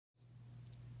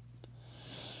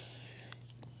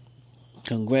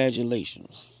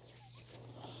Congratulations.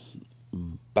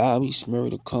 Bobby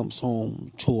Shmurda comes home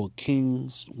to a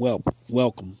king's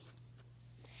welcome.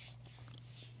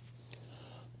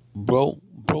 Bro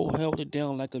held it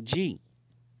down like a G.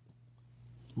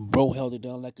 Bro held it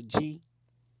down like a G.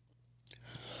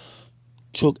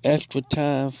 Took extra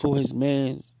time for his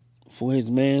mans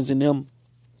and them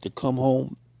to come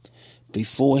home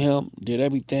before him. Did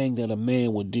everything that a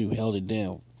man would do. Held it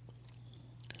down.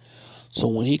 So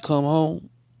when he come home,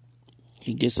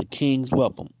 he gets a king's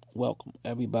welcome. Welcome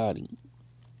everybody.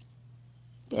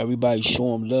 Everybody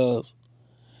show him love.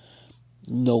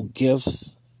 No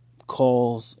gifts,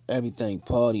 calls, everything,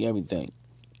 party, everything.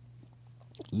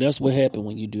 That's what happened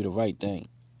when you do the right thing.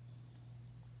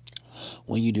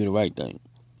 When you do the right thing.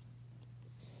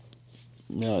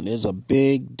 Now, there's a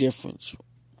big difference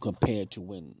compared to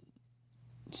when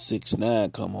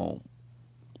 6ix9ine come home.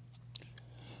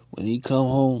 When he come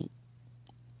home,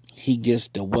 he gets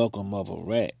the welcome of a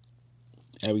rat.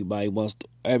 Everybody wants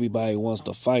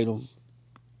to fight him.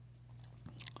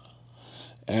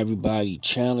 Everybody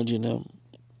challenging him.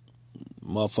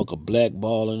 Motherfucker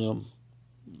blackballing him.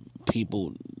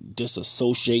 People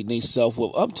disassociating themselves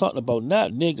with. I'm talking about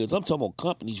not niggas. I'm talking about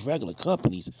companies, regular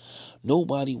companies.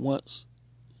 Nobody really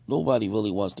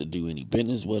wants to do any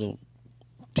business with him.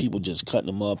 People just cutting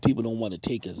him up. People don't want to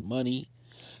take his money.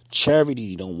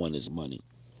 Charity don't want his money.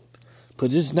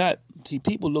 Because it's not, see,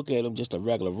 people look at him just a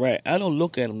regular rat. I don't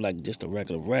look at him like just a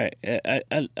regular rat. I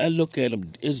look at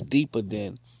him, it's deeper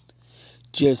than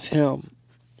just him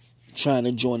trying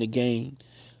to join the game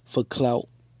for clout.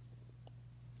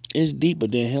 It's deeper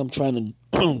than him trying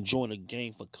to join the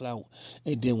game for clout.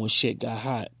 And then when shit got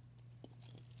hot,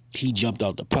 he jumped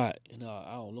out the pot. And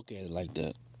I don't look at it like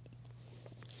that.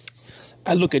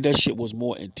 I look at that shit was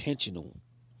more intentional.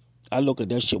 I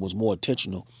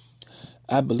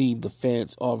believe the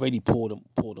feds already pulled him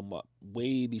up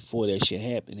way before that shit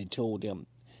happened and told him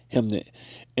to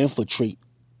infiltrate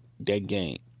that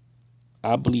gang.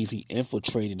 I believe he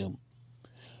infiltrated them,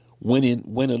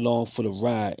 went along for the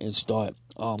ride and start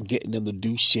getting them to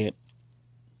do shit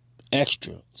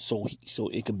extra so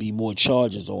it could be more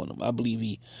charges on him. I believe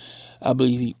he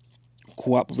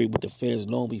cooperated with the feds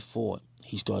long before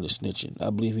he started snitching. I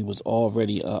believe he was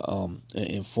already an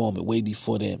informant way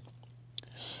before that.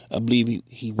 I believe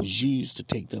he was used to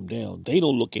take them down. They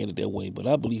don't look at it that way, but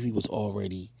I believe he was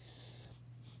already.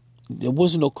 There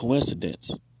wasn't no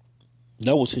coincidence.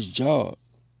 That was his job.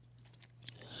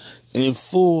 And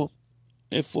for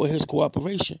his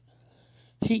cooperation,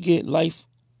 he get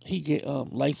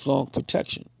lifelong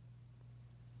protection.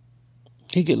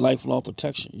 He get lifelong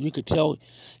protection. You could tell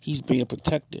he's being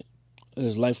protected.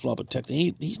 His lifelong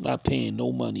protection. He's not paying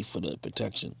no money for the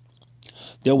protection.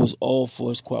 That was all for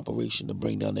his cooperation to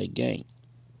bring down that gang.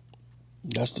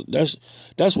 That's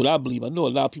what I believe. I know a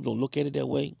lot of people don't look at it that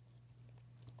way.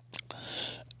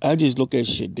 I just look at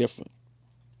shit different.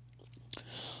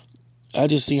 I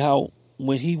just see how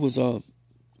when he was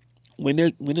when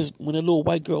a little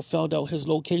white girl found out his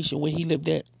location where he lived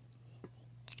at,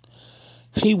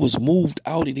 he was moved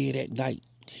out of there that night.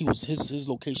 His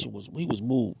location was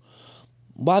moved.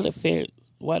 Why the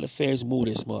feds moved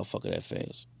this motherfucker that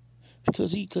fast?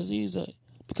 Because he's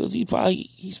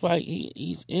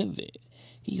in there.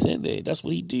 He's in there. That's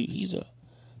what he do. He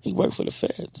worked for the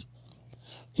feds.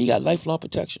 He got lifelong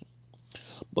protection.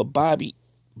 But Bobby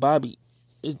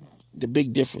is the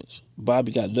big difference.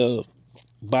 Bobby got love.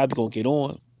 Bobby gonna get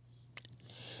on.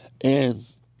 And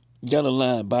down the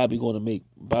line, Bobby gonna make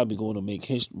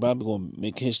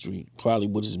history probably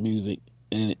with his music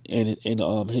and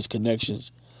his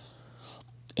connections.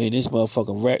 And this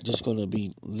motherfucking rat just gonna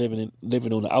be living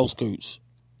on the outskirts.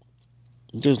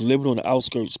 Just living on the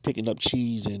outskirts, picking up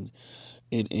cheese and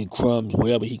crumbs,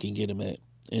 wherever he can get them at.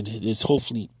 And it's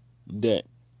hopefully that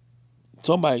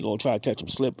somebody gonna try to catch him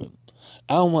slipping.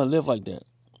 I don't want to live like that.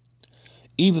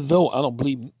 Even though I don't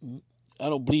believe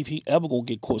he ever gonna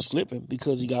get caught slipping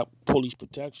because he got police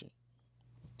protection.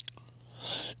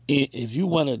 If you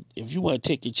wanna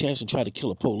take your chance and try to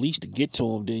kill a police to get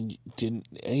to him, then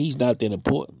he's not that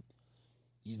important.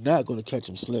 He's not gonna catch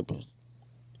him slipping.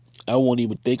 I won't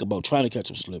even think about trying to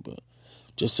catch him slipping.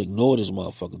 Just ignore this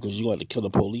motherfucker because you got to kill the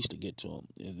police to get to him.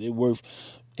 Is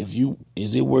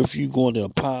it worth you going to a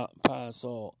pine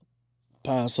saw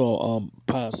box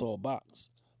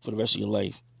for the rest of your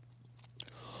life,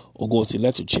 or go to the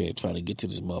electric chair trying to get to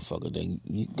this motherfucker? Then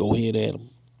you go ahead at him.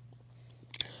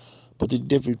 But the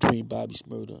difference between Bobby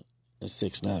Shmurda and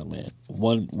 6ix9ine, man,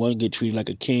 one get treated like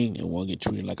a king and one get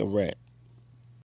treated like a rat.